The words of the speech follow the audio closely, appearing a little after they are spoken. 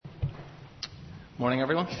Morning,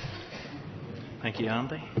 everyone. Thank you,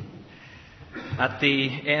 Andy. At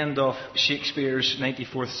the end of Shakespeare's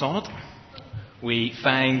 94th sonnet, we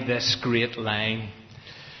find this great line: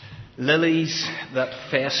 "Lilies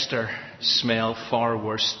that fester smell far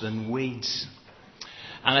worse than weeds."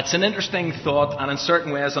 And it's an interesting thought, and in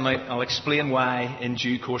certain ways, and I'll explain why in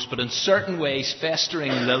due course, but in certain ways,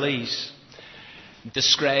 festering lilies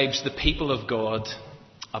describes the people of God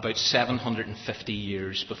about 750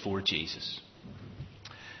 years before Jesus.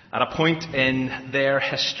 At a point in their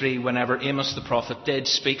history, whenever Amos the prophet did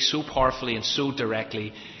speak so powerfully and so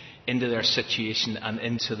directly into their situation and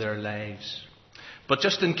into their lives. But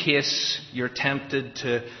just in case you're tempted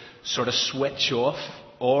to sort of switch off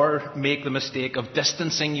or make the mistake of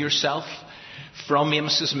distancing yourself from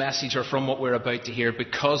Amos's message or from what we're about to hear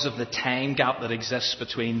because of the time gap that exists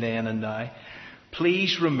between then and now,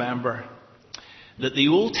 please remember that the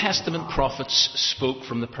Old Testament prophets spoke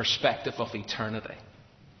from the perspective of eternity.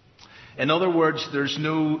 In other words, there's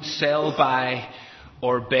no sell-by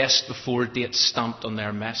or best before date stamped on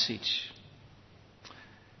their message.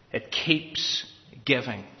 It keeps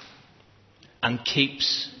giving and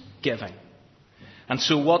keeps giving. And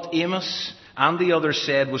so what Amos and the others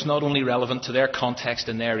said was not only relevant to their context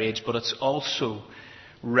and their age, but it's also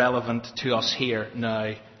relevant to us here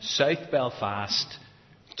now, South Belfast,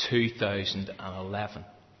 2011.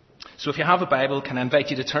 So if you have a Bible, can I invite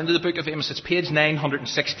you to turn to the book of Amos? It's page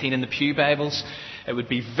 916 in the Pew Bibles. It would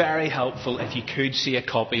be very helpful if you could see a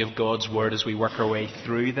copy of God's Word as we work our way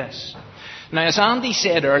through this. Now, as Andy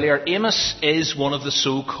said earlier, Amos is one of the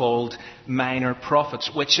so-called minor prophets,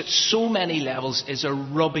 which at so many levels is a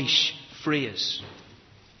rubbish phrase.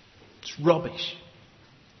 It's rubbish.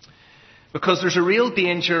 Because there's a real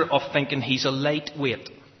danger of thinking he's a lightweight.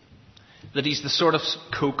 That he's the sort of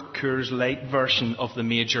Coke Coors Light version of the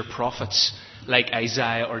major prophets like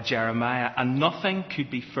Isaiah or Jeremiah, and nothing could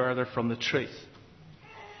be further from the truth.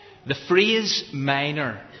 The phrase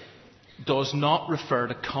minor does not refer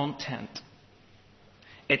to content.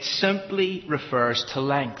 It simply refers to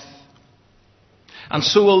length. And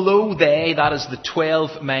so although they, that is the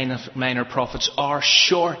 12 minor prophets, are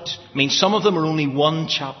short, I mean some of them are only one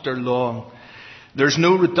chapter long, there's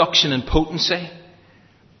no reduction in potency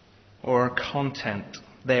or content.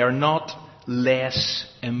 They are not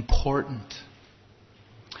less important.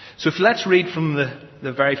 So let's read from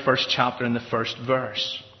the very first chapter in the first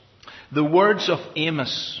verse. The words of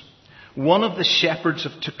Amos, one of the shepherds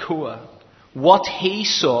of Tekoa, what he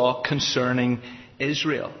saw concerning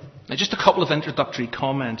Israel. Now just a couple of introductory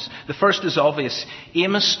comments. The first is obvious.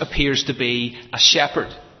 Amos appears to be a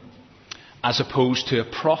shepherd as opposed to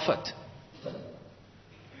a prophet.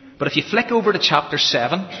 But if you flick over to chapter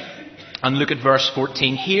 7, and look at verse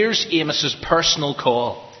 14. Here's Amos's personal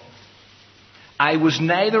call. I was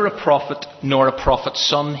neither a prophet nor a prophet's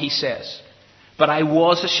son, he says, but I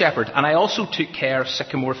was a shepherd, and I also took care of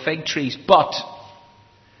sycamore fig trees. But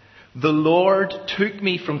the Lord took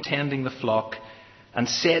me from tending the flock and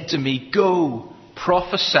said to me, go,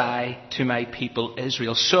 prophesy to my people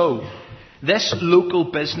Israel. So, this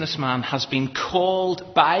local businessman has been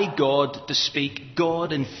called by God to speak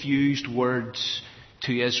God-infused words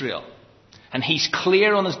to Israel. And he's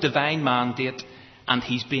clear on his divine mandate, and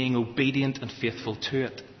he's being obedient and faithful to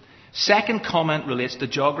it. Second comment relates to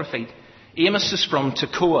geography. Amos is from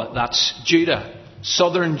Tekoa, that's Judah,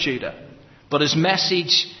 southern Judah. But his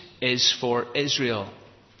message is for Israel.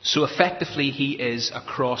 So effectively he is a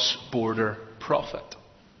cross-border prophet.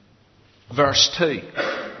 Verse 2.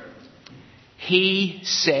 He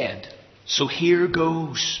said, so here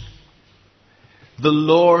goes. The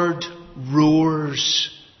Lord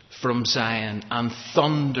roars from Zion and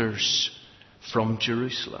thunders from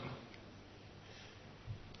Jerusalem.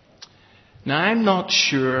 Now, I'm not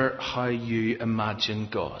sure how you imagine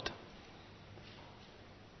God,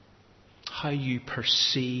 how you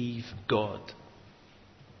perceive God,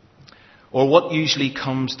 or what usually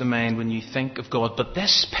comes to mind when you think of God. But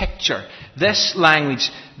this picture, this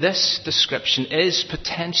language, this description is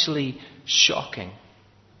potentially shocking,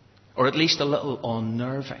 or at least a little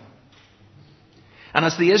unnerving. And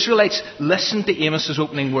as the Israelites listened to Amos's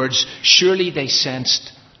opening words, surely they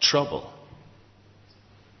sensed trouble.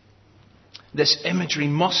 This imagery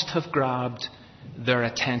must have grabbed their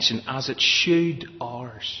attention, as it should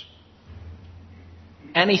ours.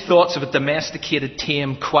 Any thoughts of a domesticated,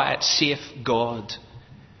 tame, quiet, safe God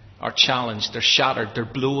are challenged, they're shattered, they're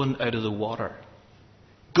blown out of the water.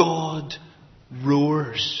 God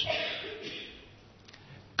roars.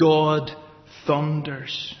 God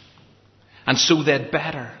thunders. And so they'd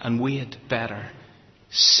better, and we'd better,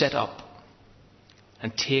 sit up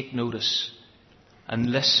and take notice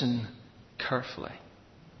and listen carefully.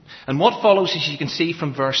 And what follows, as you can see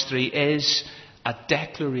from verse 3, is a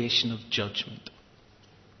declaration of judgment.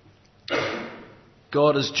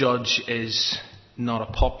 God as judge is not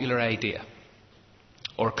a popular idea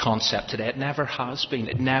or concept today. It never has been.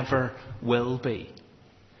 It never will be.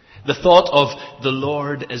 The thought of the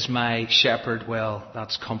Lord is my shepherd, well,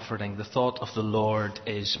 that's comforting. The thought of the Lord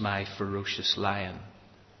is my ferocious lion,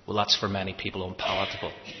 well, that's for many people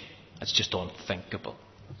unpalatable. It's just unthinkable.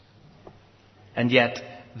 And yet,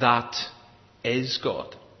 that is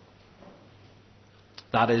God.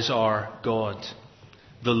 That is our God.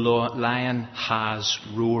 The lion has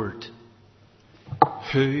roared.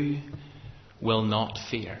 Who will not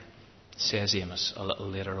fear? Says Amos a little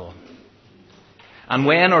later on. And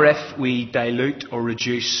when or if we dilute or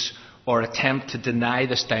reduce or attempt to deny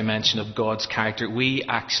this dimension of God's character, we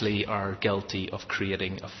actually are guilty of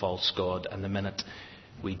creating a false God. And the minute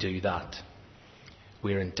we do that,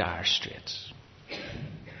 we're in dire straits.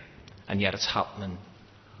 And yet it's happening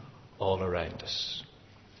all around us.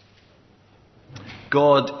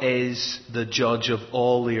 God is the judge of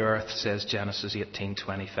all the earth, says Genesis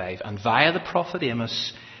 18:25. And via the prophet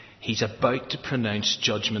Amos, he's about to pronounce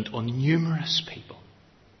judgment on numerous people.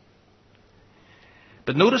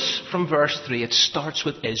 But notice from verse 3, it starts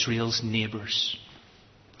with Israel's neighbours.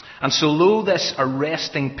 And so though this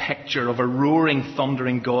arresting picture of a roaring,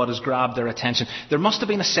 thundering God has grabbed their attention, there must have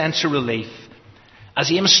been a sense of relief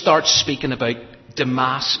as Amos starts speaking about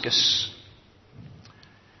Damascus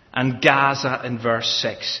and Gaza in verse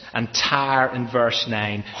 6, and Tyre in verse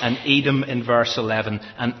 9, and Edom in verse 11,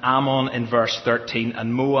 and Ammon in verse 13,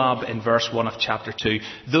 and Moab in verse 1 of chapter 2.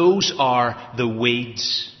 Those are the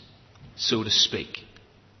weeds, so to speak.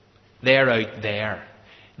 They're out there.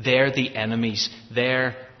 They're the enemies.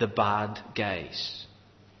 They're the bad guys.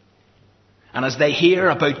 And as they hear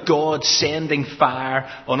about God sending fire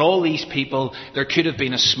on all these people, there could have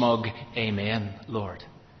been a smug "Amen, Lord,"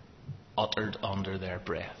 uttered under their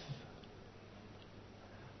breath.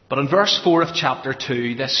 But in verse 4 of chapter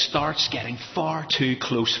 2, this starts getting far too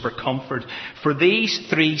close for comfort. For these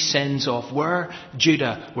three sins of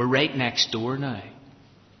Judah were right next door now.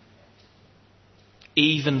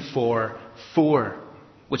 Even for 4,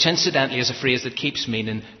 which incidentally is a phrase that keeps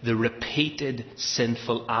meaning the repeated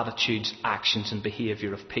sinful attitudes, actions and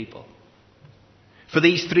behaviour of people. For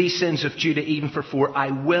these 3 sins of Judah, even for 4,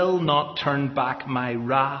 I will not turn back my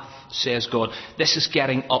wrath, says God. This is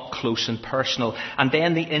getting up close and personal. And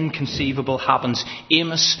then the inconceivable happens.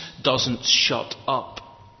 Amos doesn't shut up.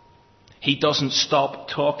 He doesn't stop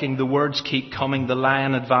talking. The words keep coming. The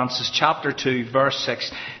lion advances. Chapter 2, verse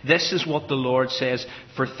 6. This is what the Lord says.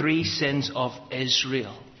 For 3 sins of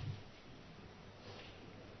Israel.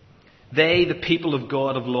 They, the people of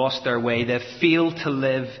God, have lost their way. They've failed to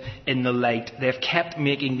live in the light. They've kept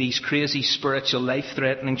making these crazy spiritual,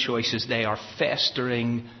 life-threatening choices. They are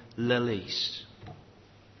festering lilies.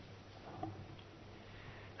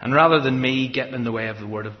 And rather than me getting in the way of the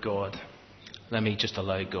Word of God, let me just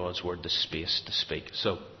allow God's Word the space to speak.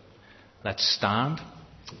 So, let's stand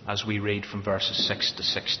as we read from verses 6 to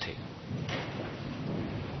 16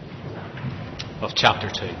 of chapter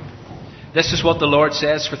 2. This is what the Lord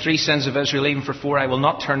says, for 3 sins of Israel, even for 4, I will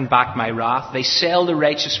not turn back my wrath. They sell the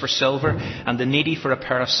righteous for silver and the needy for a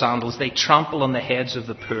pair of sandals. They trample on the heads of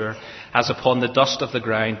the poor as upon the dust of the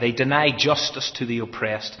ground. They deny justice to the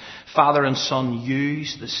oppressed. Father and son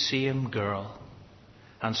use the same girl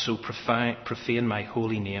and so profane my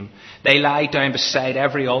holy name. They lie down beside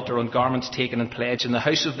every altar on garments taken in pledge. In the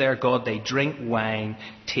house of their God they drink wine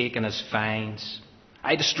taken as fines.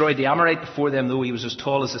 I destroyed the Amorite before them, though he was as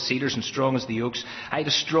tall as the cedars and strong as the oaks. I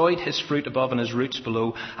destroyed his fruit above and his roots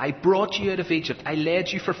below. I brought you out of Egypt. I led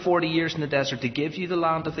you for 40 years in the desert to give you the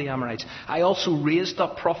land of the Amorites. I also raised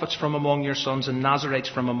up prophets from among your sons and Nazarites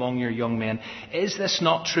from among your young men. Is this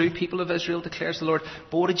not true, people of Israel, declares the Lord?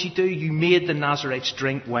 But what did you do? You made the Nazarites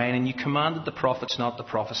drink wine and you commanded the prophets not to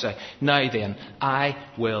prophesy. Now then, I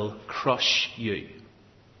will crush you.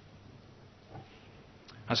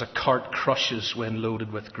 As a cart crushes when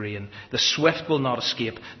loaded with grain. The swift will not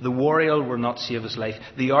escape. The warrior will not save his life.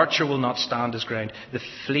 The archer will not stand his ground. The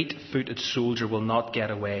fleet-footed soldier will not get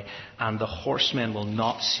away. And the horseman will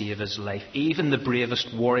not save his life. Even the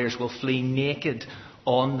bravest warriors will flee naked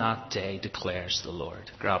on that day, declares the Lord.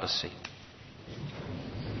 Grab a seat.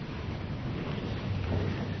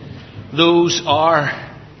 Those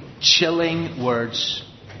are chilling words.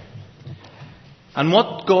 And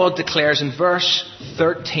what God declares in verse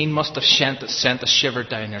 13 must have sent a shiver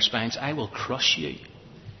down their spines. I will crush you.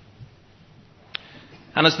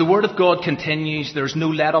 And as the Word of God continues, there's no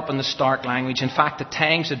let-up in the stark language. In fact, at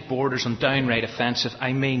times it borders on downright offensive.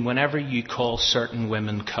 I mean, whenever you call certain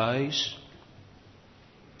women cows,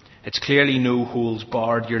 it's clearly no holds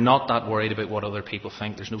barred. You're not that worried about what other people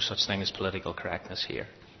think. There's no such thing as political correctness here.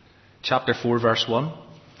 Chapter 4, verse 1.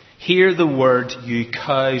 Hear the word, you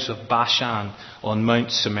cows of Bashan on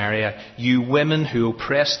Mount Samaria, you women who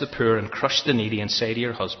oppress the poor and crush the needy, and say to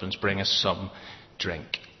your husbands, bring us some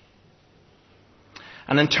drink.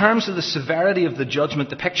 And in terms of the severity of the judgment,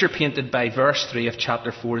 the picture painted by verse 3 of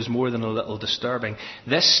chapter 4 is more than a little disturbing.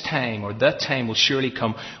 This time, or that time, will surely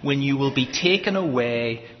come when you will be taken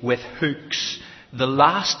away with hooks, the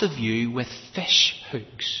last of you with fish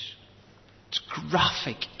hooks. It's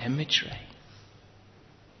graphic imagery.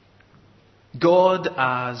 God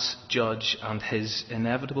as judge and his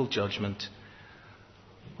inevitable judgment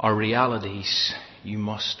are realities you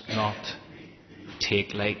must not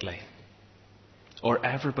take lightly or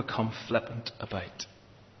ever become flippant about.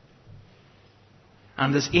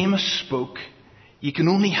 And as Amos spoke, you can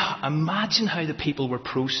only imagine how the people were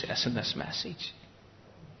processing this message.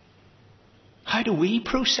 How do we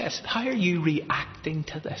process it? How are you reacting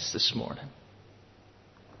to this morning?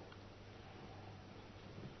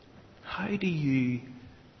 How do you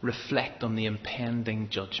reflect on the impending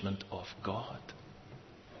judgment of God?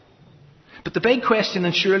 But the big question,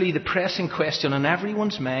 and surely the pressing question on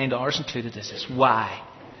everyone's mind, ours included, is this: why?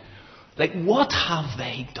 Like, what have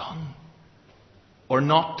they done or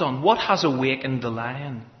not done? What has awakened the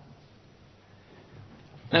lion?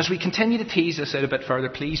 Now, as we continue to tease this out a bit further,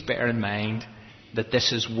 please bear in mind that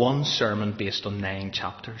this is one sermon based on 9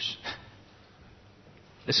 chapters.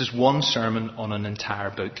 This is one sermon on an entire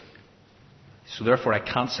book. So therefore I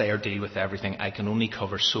can't say or deal with everything. I can only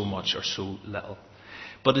cover so much or so little.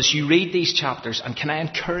 But as you read these chapters, and can I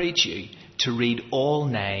encourage you to read all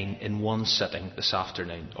 9 in one sitting this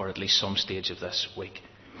afternoon, or at least some stage of this week.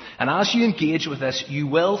 And as you engage with this, you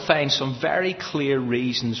will find some very clear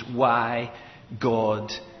reasons why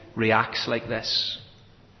God reacts like this.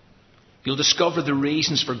 You'll discover the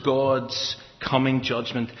reasons for God's coming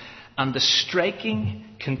judgment. And the striking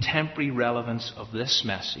contemporary relevance of this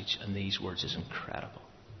message and these words is incredible.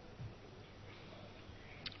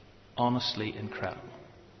 Honestly incredible.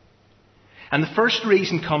 And the first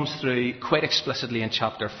reason comes through quite explicitly in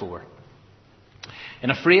chapter 4. In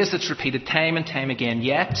a phrase that's repeated time and time again,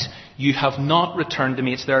 yet you have not returned to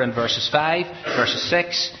me. It's there in verses 5, verses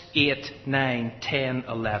 6, 8, 9, 10,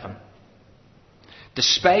 11.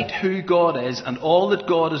 Despite who God is and all that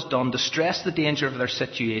God has done to stress the danger of their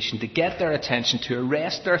situation, to get their attention, to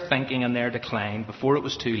arrest their thinking and their decline before it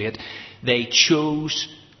was too late, they chose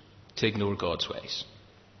to ignore God's ways.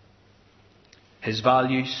 His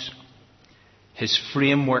values, his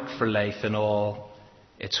framework for life in all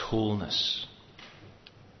its wholeness.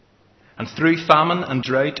 And through famine and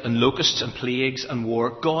drought and locusts and plagues and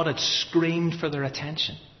war, God had screamed for their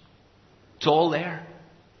attention. It's all there.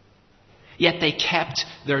 Yet they kept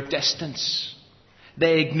their distance.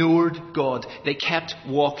 They ignored God. They kept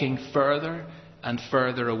walking further and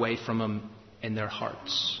further away from him in their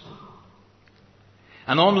hearts.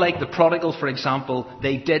 And unlike the prodigal, for example,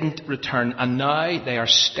 they didn't return. And now they are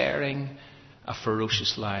staring a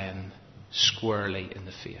ferocious lion squarely in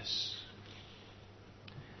the face.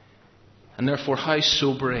 And therefore, how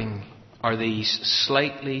sobering are these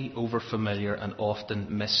slightly overfamiliar and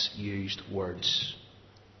often misused words?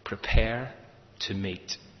 Prepare to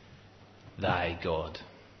meet thy God.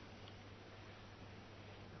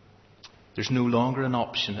 There's no longer an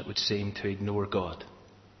option, it would seem, to ignore God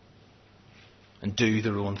and do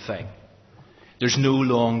their own thing. There's no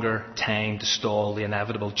longer time to stall the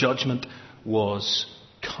inevitable. Judgment was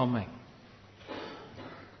coming.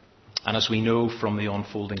 And as we know from the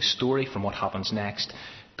unfolding story, from what happens next,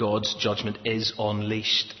 God's judgment is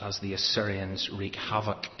unleashed as the Assyrians wreak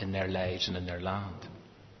havoc in their lives and in their land.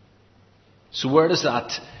 So where does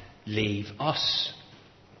that leave us?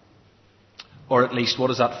 Or at least, what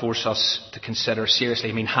does that force us to consider seriously?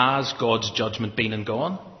 I mean, has God's judgment been and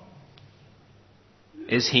gone?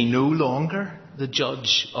 Is he no longer the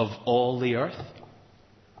judge of all the earth?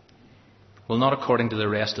 Well, not according to the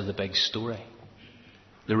rest of the big story.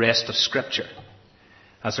 The rest of Scripture,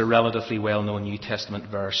 as a relatively well-known New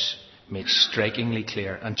Testament verse makes strikingly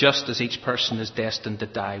clear. And just as each person is destined to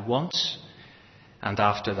die once, and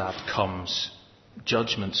after that comes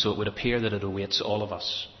judgment, so it would appear that it awaits all of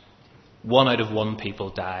us. 1 out of 1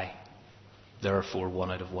 people die. Therefore,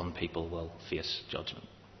 1 out of 1 people will face judgment.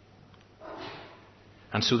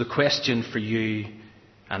 And so the question for you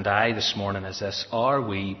and I this morning is this: are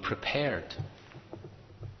we prepared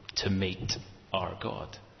to meet our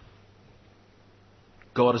God?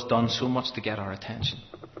 God has done so much to get our attention.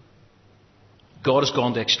 God has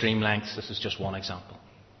gone to extreme lengths. This is just one example.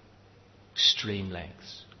 Extreme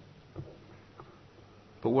lengths.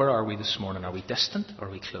 But where are we this morning? Are we distant or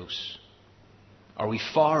are we close? Are we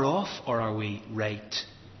far off or are we right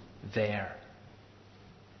there?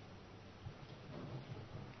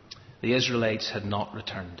 The Israelites had not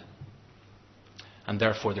returned, and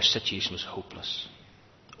therefore their situation was hopeless.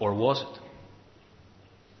 Or was it?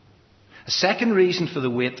 A second reason for the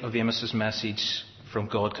weight of Amos's message from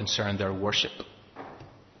God concerned their worship,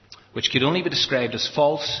 which could only be described as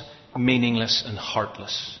false, meaningless, and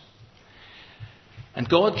heartless. And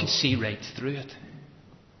God could see right through it.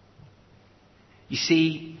 You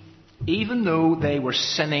see, even though they were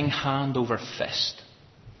sinning hand over fist,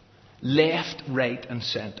 left, right, and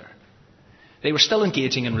centre, they were still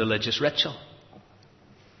engaging in religious ritual.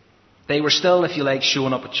 They were still, if you like,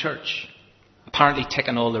 showing up at church, apparently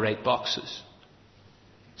ticking all the right boxes.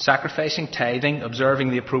 Sacrificing, tithing,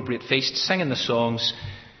 observing the appropriate feasts, singing the songs,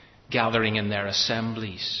 gathering in their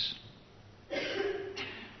assemblies.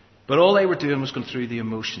 But all they were doing was going through the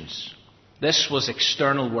emotions. This was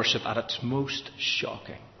external worship at its most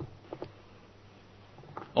shocking.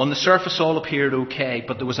 On the surface all appeared okay,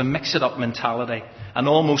 but there was a mix-it-up mentality, an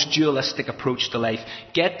almost dualistic approach to life.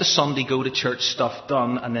 Get the Sunday go to church stuff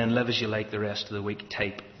done and then live as you like the rest of the week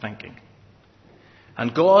type thinking.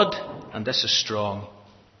 And God, and this is strong,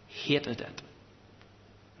 hated it.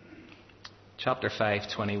 Chapter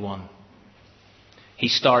 5:21. He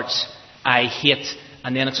starts, I hate,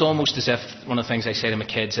 and then it's almost as if one of the things I say to my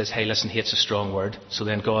kids is, hey, listen, hate's a strong word. So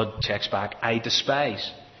then God checks back, I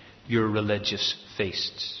despise your religious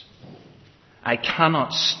feasts. I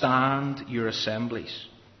cannot stand your assemblies.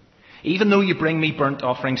 Even though you bring me burnt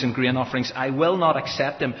offerings and grain offerings, I will not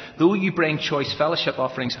accept them. Though you bring choice fellowship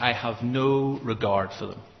offerings, I have no regard for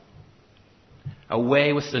them.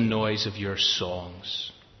 Away with the noise of your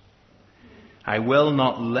songs. I will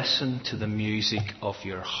not listen to the music of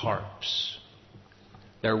your harps.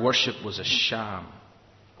 Their worship was a sham.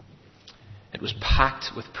 It was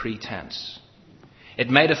packed with pretense. It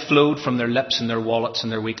might have flowed from their lips and their wallets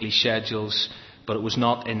and their weekly schedules, but it was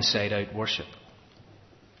not inside-out worship.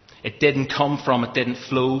 It didn't come from, it didn't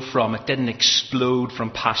flow from, it didn't explode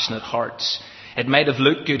from passionate hearts. It might have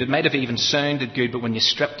looked good, it might have even sounded good, but when you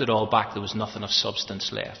stripped it all back, there was nothing of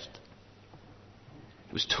substance left.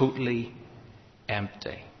 It was totally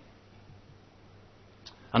empty.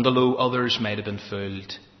 And although others might have been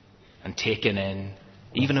fooled and taken in,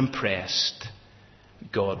 even impressed,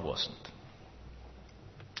 God wasn't.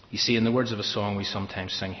 You see, in the words of a song we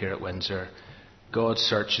sometimes sing here at Windsor, God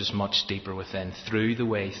searches much deeper within. Through the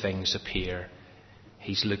way things appear,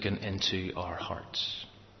 He's looking into our hearts.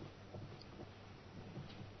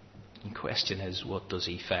 The question is, what does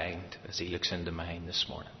He find as He looks into mine this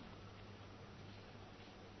morning?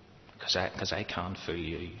 Because I can't fool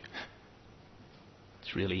you.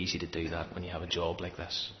 It's really easy to do that when you have a job like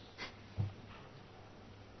this.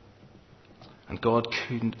 And God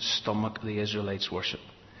couldn't stomach the Israelites' worship,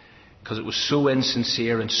 because it was so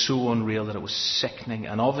insincere and so unreal that it was sickening.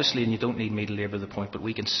 And obviously, and you don't need me to labour the point, but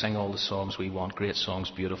we can sing all the songs we want, great songs,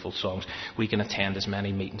 beautiful songs. We can attend as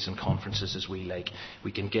many meetings and conferences as we like.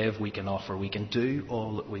 We can give, we can offer, we can do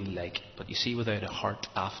all that we like. But you see, without a heart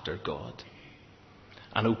after God,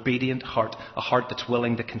 an obedient heart, a heart that's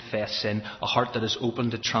willing to confess sin, a heart that is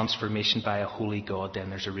open to transformation by a holy God, then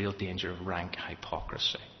there's a real danger of rank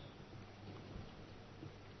hypocrisy.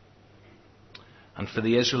 And for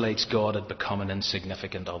the Israelites, God had become an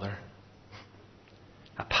insignificant other.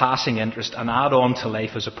 A passing interest, an add-on to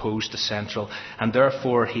life as opposed to central. And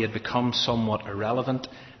therefore, He had become somewhat irrelevant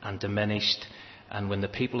and diminished. And when the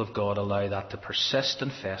people of God allow that to persist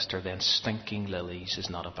and fester, then stinking lilies is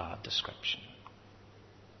not a bad description.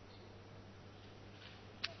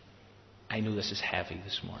 I know this is heavy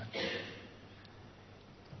this morning.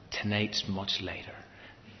 Tonight's much lighter.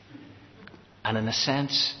 And in a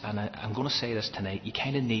sense, and I'm going to say this tonight, you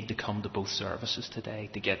kind of need to come to both services today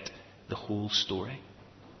to get the whole story.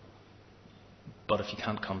 But if you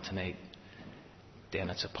can't come tonight,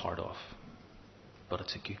 then it's a part of. But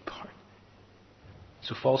it's a good part.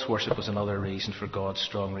 So false worship was another reason for God's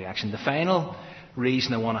strong reaction. The final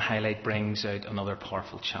reason I want to highlight brings out another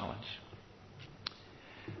powerful challenge.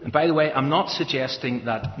 And by the way, I'm not suggesting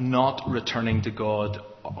that not returning to God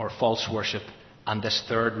or false worship and this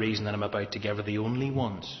third reason that I'm about to give are the only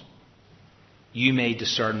ones. You may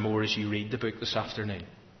discern more as you read the book this afternoon.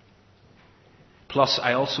 Plus,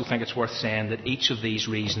 I also think it's worth saying that each of these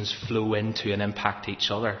reasons flow into and impact each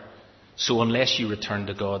other. So unless you return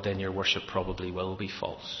to God, then your worship probably will be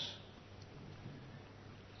false.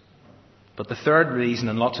 But the third reason,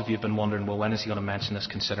 and lots of you have been wondering, well, when is he going to mention this,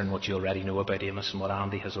 considering what you already know about Amos and what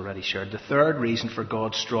Andy has already shared? The third reason for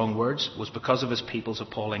God's strong words was because of his people's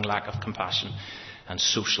appalling lack of compassion and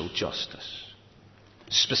social justice,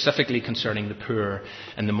 specifically concerning the poor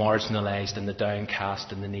and the marginalised and the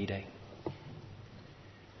downcast and the needy.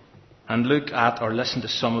 And look at or listen to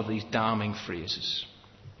some of these damning phrases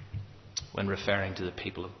when referring to the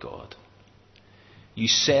people of God. You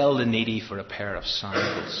sell the needy for a pair of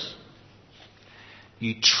sandals.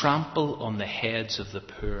 You trample on the heads of the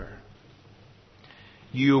poor.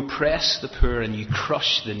 You oppress the poor and you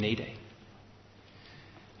crush the needy.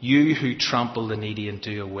 You who trample the needy and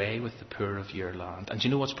do away with the poor of your land. And do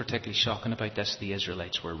you know what's particularly shocking about this? The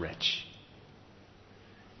Israelites were rich.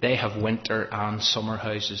 They have winter and summer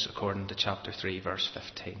houses, according to chapter 3, verse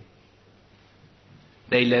 15.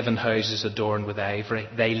 They live in houses adorned with ivory.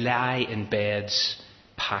 They lie in beds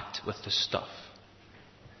packed with the stuff.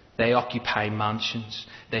 They occupy mansions.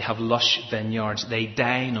 They have lush vineyards. They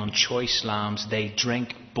dine on choice lambs. They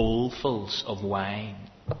drink bowlfuls of wine.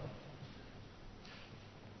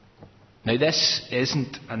 Now, this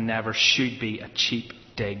isn't and never should be a cheap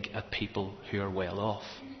dig at people who are well off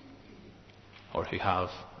or who have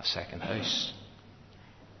a second house.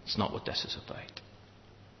 It's not what this is about.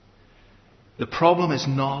 The problem is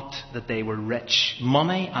not that they were rich.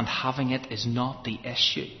 Money and having it is not the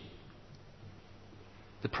issue.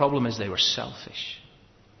 The problem is they were selfish.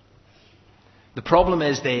 The problem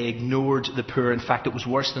is they ignored the poor. In fact, it was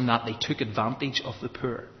worse than that. They took advantage of the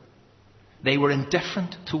poor. They were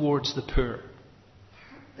indifferent towards the poor.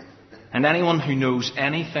 And anyone who knows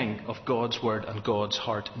anything of God's word and God's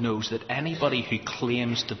heart knows that anybody who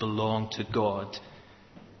claims to belong to God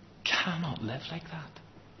cannot live like that.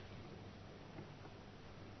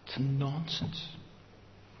 It's nonsense.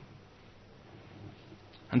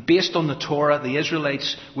 And based on the Torah, the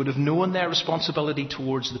Israelites would have known their responsibility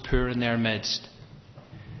towards the poor in their midst.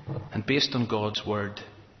 And based on God's word,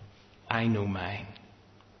 I know mine.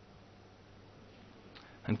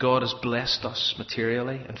 And God has blessed us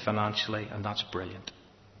materially and financially, and that's brilliant.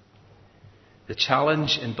 The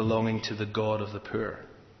challenge in belonging to the God of the poor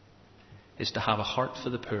is to have a heart for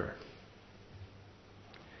the poor.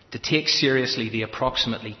 To take seriously the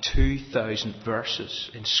approximately 2,000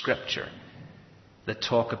 verses in Scripture that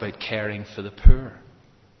talk about caring for the poor.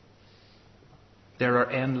 There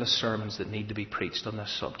are endless sermons that need to be preached on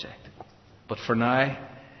this subject. But for now,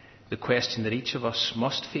 the question that each of us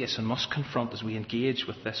must face and must confront as we engage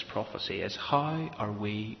with this prophecy is, how are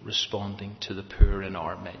we responding to the poor in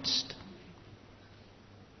our midst?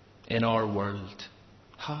 In our world?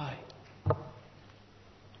 How?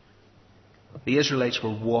 The Israelites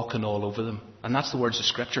were walking all over them. And that's the words of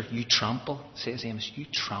Scripture. You trample, says Amos, you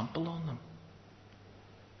trample on them.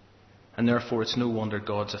 And therefore it's no wonder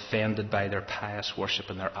God's offended by their pious worship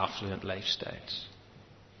and their affluent lifestyles.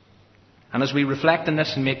 And as we reflect on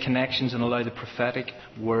this and make connections and allow the prophetic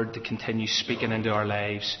word to continue speaking into our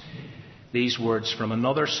lives, these words from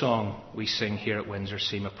another song we sing here at Windsor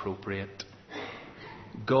seem appropriate.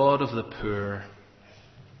 God of the poor,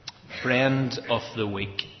 friend of the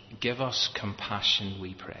weak, give us compassion,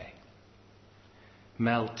 we pray.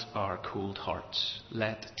 Melt our cold hearts,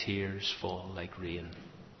 let tears fall like rain.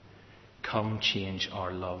 Come change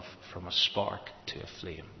our love from a spark to a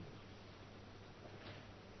flame.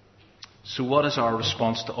 So what is our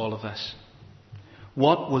response to all of this?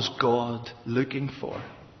 What was God looking for?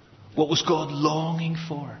 What was God longing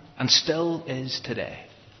for? And still is today?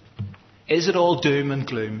 Is it all doom and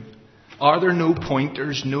gloom? Are there no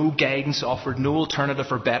pointers, no guidance offered, no alternative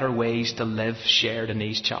or better ways to live shared in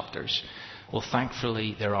these chapters? Well,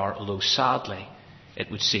 thankfully there are, although sadly,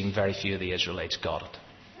 it would seem very few of the Israelites got it.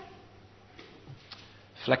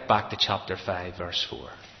 Flick back to chapter 5, verse 4.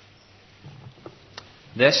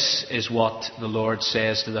 This is what the Lord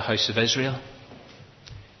says to the house of Israel.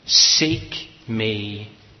 Seek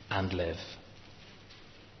me and live.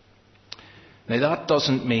 Now that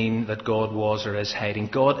doesn't mean that God was or is hiding.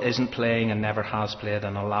 God isn't playing and never has played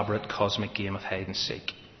an elaborate cosmic game of hide and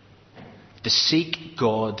seek. To seek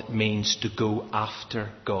God means to go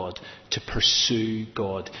after God, to pursue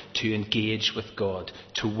God, to engage with God,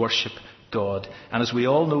 to worship God. And as we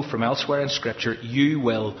all know from elsewhere in Scripture,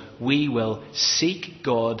 we will seek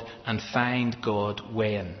God and find God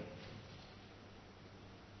when?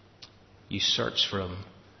 You search for Him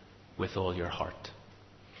with all your heart.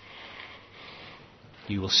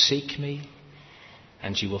 You will seek me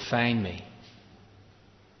and you will find me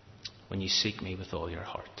when you seek me with all your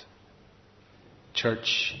heart.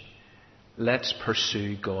 Church, let's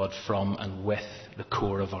pursue God from and with the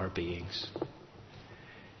core of our beings.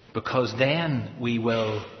 Because then we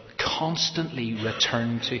will constantly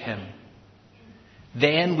return to him.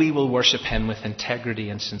 Then we will worship him with integrity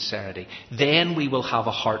and sincerity. Then we will have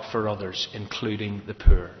a heart for others, including the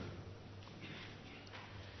poor.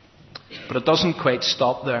 But it doesn't quite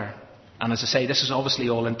stop there. And as I say, this is obviously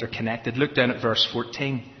all interconnected. Look down at verse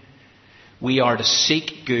 14. We are to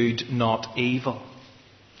seek good, not evil.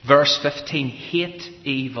 Verse 15, hate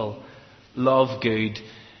evil, love good.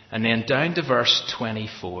 And then down to verse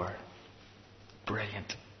 24.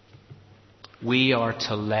 Brilliant. We are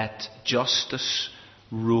to let justice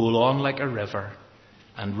roll on like a river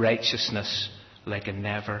and righteousness like a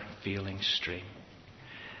never-failing stream.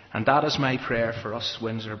 And that is my prayer for us,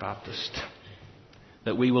 Windsor Baptist.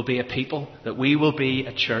 That we will be a people, that we will be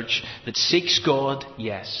a church that seeks God,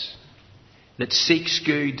 yes. That seeks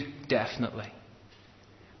good, definitely.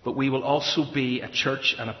 But we will also be a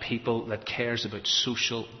church and a people that cares about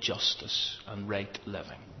social justice and right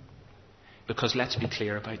living. Because let's be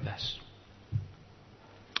clear about this.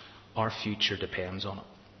 Our future depends on it.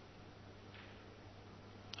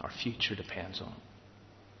 Our future depends on it.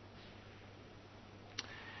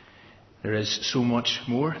 There is so much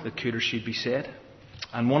more that could or should be said.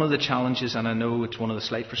 And one of the challenges, and I know it's one of the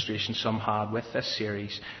slight frustrations some had with this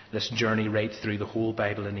series, this journey right through the whole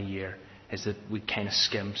Bible in a year, is that we kind of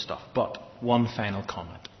skim stuff. But one final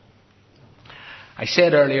comment. I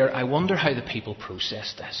said earlier, I wonder how the people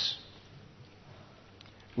processed this.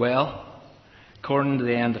 Well, according to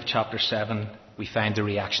the end of chapter 7, we find the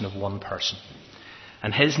reaction of one person.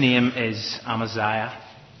 And his name is Amaziah.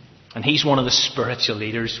 And he's one of the spiritual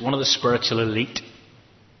leaders, one of the spiritual elite.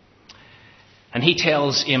 And he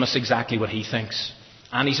tells Amos exactly what he thinks.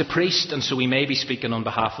 And he's a priest, and so he may be speaking on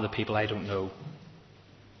behalf of the people, I don't know.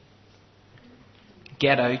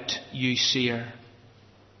 Get out, you seer.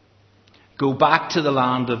 Go back to the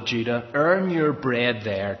land of Judah. Earn your bread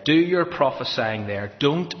there. Do your prophesying there.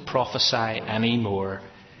 Don't prophesy anymore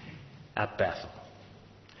at Bethel.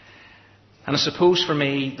 And I suppose for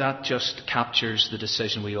me that just captures the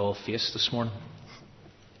decision we all face this morning.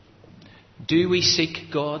 Do we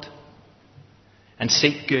seek God and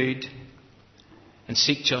seek good and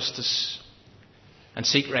seek justice and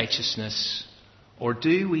seek righteousness, or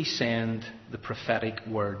do we send the prophetic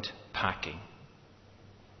word packing?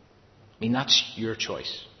 I mean, that's your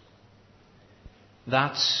choice.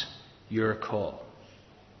 That's your call.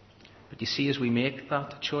 But you see, as we make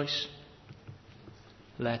that choice,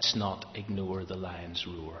 let's not ignore the lion's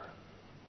roar.